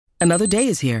Another day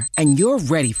is here, and you're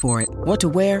ready for it. What to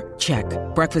wear? Check.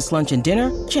 Breakfast, lunch, and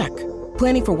dinner? Check.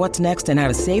 Planning for what's next and how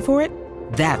to save for it?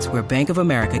 That's where Bank of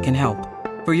America can help.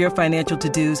 For your financial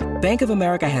to-dos, Bank of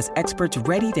America has experts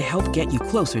ready to help get you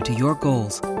closer to your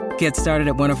goals. Get started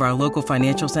at one of our local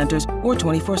financial centers or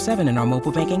 24/7 in our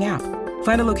mobile banking app.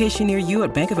 Find a location near you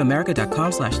at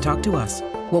bankofamerica.com/talktous.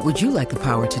 What would you like the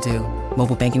power to do?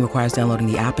 Mobile banking requires downloading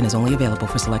the app and is only available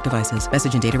for select devices.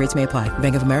 Message and data rates may apply.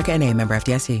 Bank of America N.A., member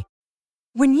FDIC.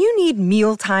 When you need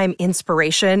mealtime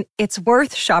inspiration, it's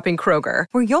worth shopping Kroger,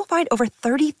 where you'll find over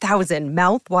 30,000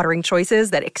 mouth-watering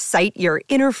choices that excite your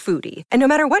inner foodie. And no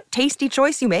matter what tasty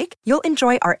choice you make, you'll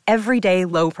enjoy our everyday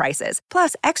low prices,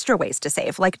 plus extra ways to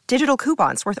save, like digital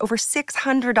coupons worth over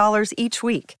 $600 each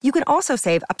week. You can also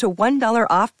save up to $1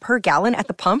 off per gallon at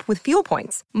the pump with fuel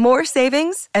points. More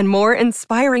savings and more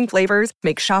inspiring flavors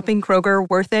make shopping Kroger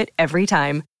worth it every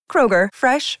time. Kroger,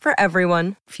 fresh for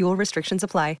everyone. Fuel restrictions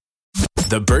apply.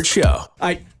 The Bert Show.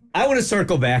 I want to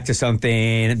circle back to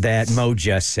something that Mo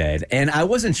just said, and I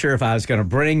wasn't sure if I was going to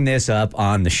bring this up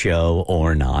on the show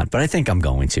or not, but I think I'm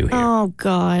going to here. Oh,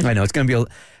 God. I know it's going to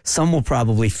be, some will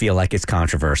probably feel like it's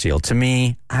controversial. To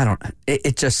me,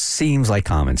 it just seems like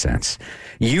common sense.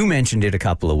 You mentioned it a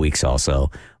couple of weeks also.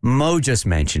 Mo just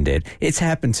mentioned it. It's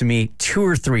happened to me 2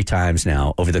 or 3 times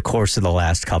now over the course of the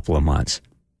last couple of months.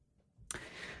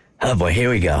 Oh, boy, here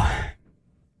we go.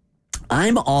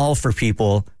 I'm all for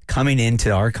people coming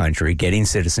into our country, getting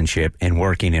citizenship, and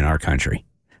working in our country,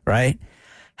 right?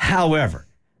 However,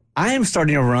 I am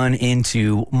starting to run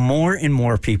into more and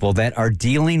more people that are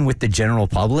dealing with the general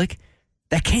public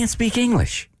that can't speak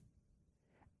English.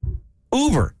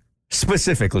 Uber,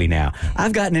 specifically now.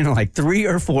 I've gotten into like 3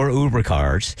 or 4 Uber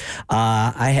cars.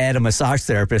 I had a massage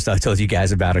therapist I told you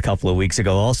guys about a couple of weeks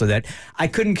ago also that I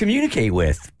couldn't communicate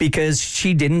with because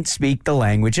she didn't speak the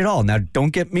language at all. Now,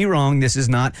 don't get me wrong. This is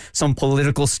not some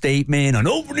political statement on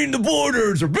opening the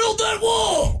borders or build that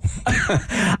wall.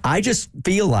 I just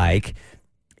feel like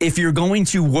if you're going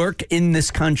to work in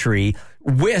this country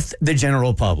with the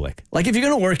general public, like if you're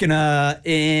going to work in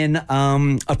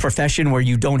a profession where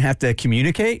you don't have to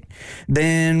communicate,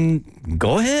 then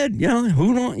go ahead. You know,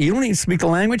 you don't need to speak the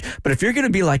language. But if you're going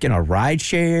to be like in a ride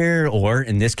share or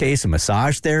in this case, a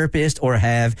massage therapist or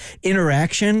have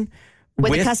interaction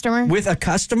with a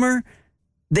customer,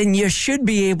 then you should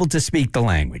be able to speak the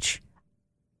language.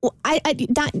 Well, I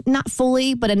not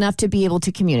fully, but enough to be able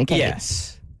to communicate.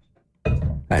 Yes.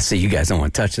 I see you guys don't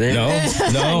want to touch that.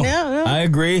 No. I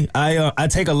agree. I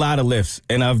take a lot of lifts,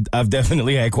 and I've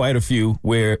definitely had quite a few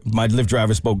where my Lyft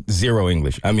driver spoke zero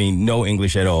English. I mean, no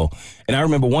English at all. And I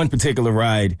remember one particular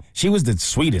ride, she was the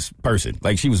sweetest person.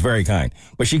 Like, she was very kind,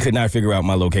 but she could not figure out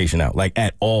my location out, like,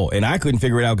 at all. And I couldn't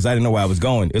figure it out because I didn't know where I was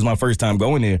going. It was my first time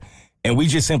going there. And we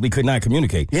just simply could not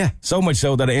communicate. Yeah. So much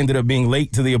so that I ended up being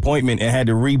late to the appointment and had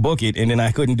to rebook it. And then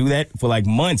I couldn't do that for like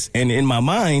months. And in my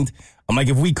mind, I'm like,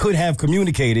 if we could have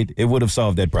communicated, it would have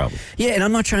solved that problem. Yeah, and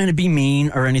I'm not trying to be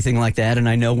mean or anything like that. And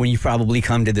I know when you probably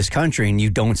come to this country and you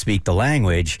don't speak the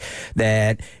language,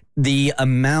 that the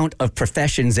amount of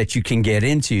professions that you can get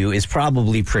into is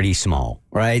probably pretty small,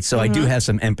 right? So I do have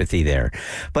some empathy there.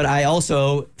 But I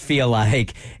also feel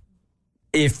like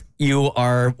if you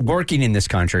are working in this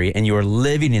country and you are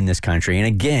living in this country, and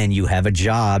again, you have a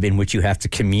job in which you have to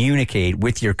communicate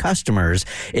with your customers,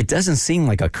 it doesn't seem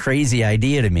like a crazy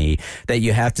idea to me that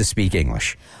you have to speak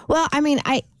English. Well, I mean,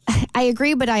 I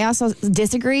agree, but I also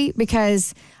disagree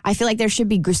because I feel like there should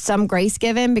be some grace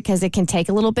given because it can take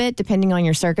a little bit depending on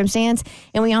your circumstance.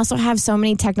 And we also have so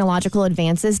many technological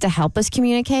advances to help us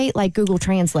communicate, like Google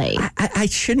Translate. I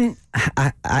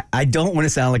don't want to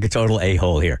sound like a total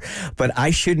a-hole here, but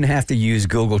I shouldn't have to use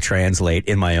Google Translate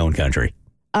in my own country.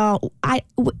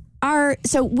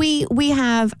 So we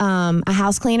have a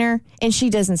house cleaner, and she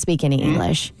doesn't speak any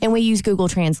English, and we use Google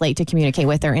Translate to communicate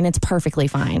with her, and it's perfectly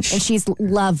fine, and she's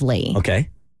lovely. Okay.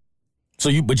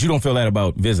 But you don't feel that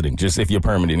about visiting, just if you're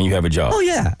permanent and you have a job. Oh,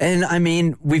 yeah. And I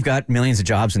mean, we've got millions of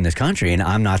jobs in this country, and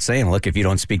I'm not saying, look, if you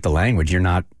don't speak the language,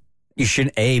 you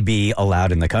shouldn't A, be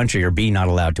allowed in the country, or B, not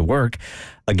allowed to work.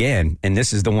 Again, and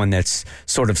this is the one that's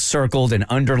sort of circled and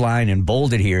underlined and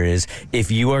bolded here, is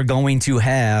if your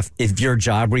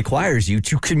job requires you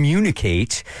to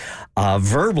communicate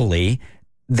verbally,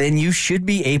 then you should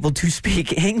be able to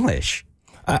speak English.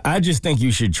 I just think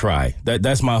you should try.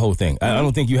 That's my whole thing. I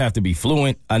don't think you have to be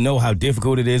fluent. I know how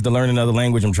difficult it is to learn another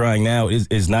language. I'm trying now.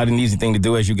 It's not an easy thing to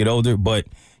do as you get older, but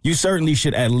you certainly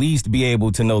should at least be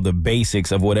able to know the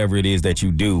basics of whatever it is that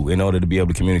you do in order to be able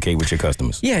to communicate with your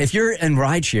customers. Yeah, if you're in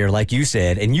rideshare, like you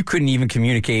said, and you couldn't even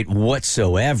communicate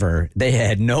whatsoever, they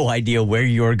had no idea where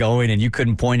you were going and you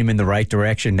couldn't point them in the right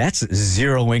direction, that's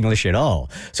zero English at all.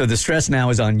 So the stress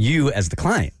now is on you as the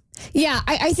client. Yeah,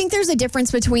 I think there's a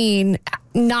difference between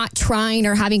not trying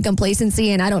or having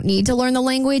complacency and I don't need to learn the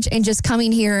language and just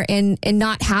coming here and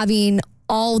not having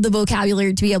all the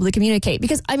vocabulary to be able to communicate.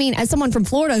 Because, I mean, as someone from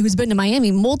Florida who's been to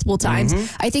Miami multiple times,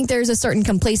 I think there's a certain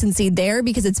complacency there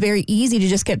because it's very easy to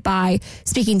just get by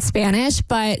speaking Spanish.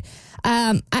 But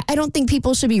I don't think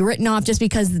people should be written off just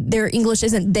because their English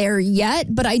isn't there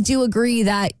yet. But I do agree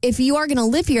that if you are going to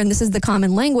live here and this is the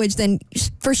common language, then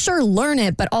for sure learn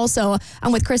it. But also,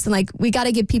 I'm with Kristen, like, we got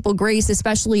to give people grace,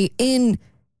 especially in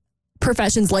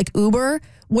professions like Uber,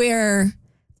 where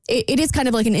it is kind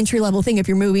of like an entry-level thing if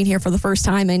you're moving here for the first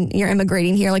time and you're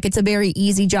immigrating here. Like, it's a very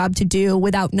easy job to do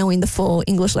without knowing the full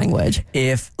English language.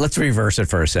 Let's reverse it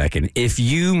for a second. If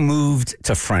you moved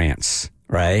to France,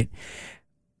 right,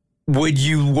 would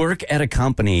you work at a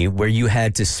company where you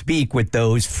had to speak with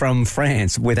those from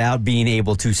France without being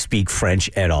able to speak French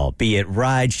at all, be it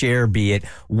rideshare, be it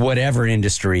whatever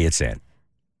industry it's in?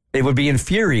 It would be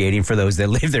infuriating for those that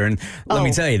live there. And let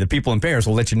me tell you, the people in Paris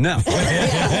will let you know.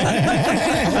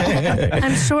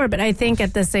 I'm sure, but I think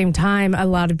at the same time, a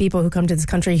lot of people who come to this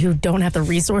country who don't have the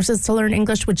resources to learn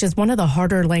English, which is one of the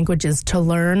harder languages to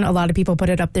learn. A lot of people put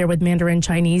it up there with Mandarin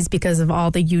Chinese because of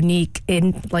all the unique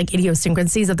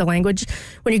idiosyncrasies of the language.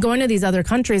 When you go into these other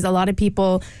countries, a lot of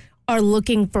people are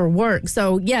looking for work.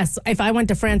 So yes, if I went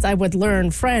to France, I would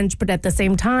learn French, but at the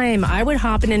same time, I would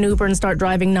hop in an Uber and start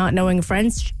driving not knowing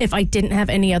French if I didn't have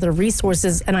any other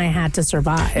resources and I had to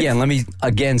survive. Yeah, and let me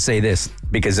again say this,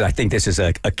 because I think this is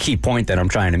a key point that I'm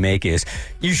trying to make is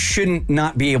you shouldn't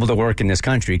not be able to work in this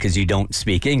country because you don't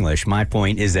speak English. My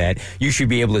point is that you should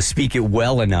be able to speak it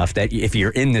well enough that if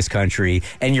you're in this country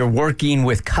and you're working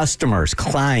with customers,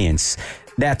 clients,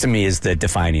 that to me is the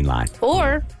defining line.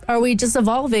 Or are we just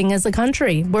evolving as a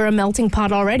country? We're a melting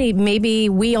pot already. Maybe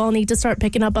we all need to start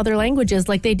picking up other languages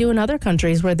like they do in other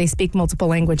countries where they speak multiple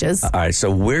languages. All right, so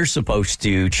we're supposed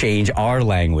to change our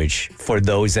language for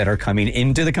those that are coming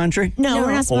into the country? No,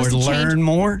 we're not supposed to learn change.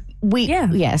 more?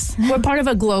 Yes. We're part of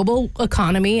a global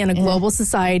economy and a global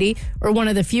society. We're one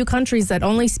of the few countries that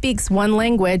only speaks one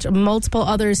language. Multiple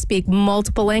others speak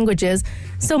multiple languages.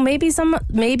 So maybe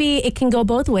it can go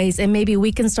both ways, and maybe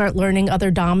we can start learning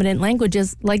other dominant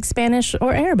languages like Spanish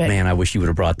or Arabic. Man, I wish you would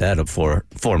have brought that up 4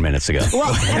 minutes ago.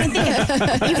 Well, I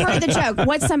mean, you've heard the joke.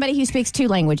 What's somebody who speaks 2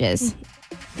 languages?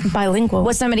 Bilingual.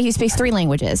 What's somebody who speaks 3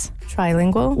 languages?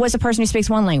 Trilingual. What's a person who speaks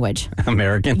 1 language?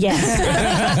 American. Yes.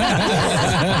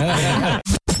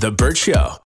 The Bert Show.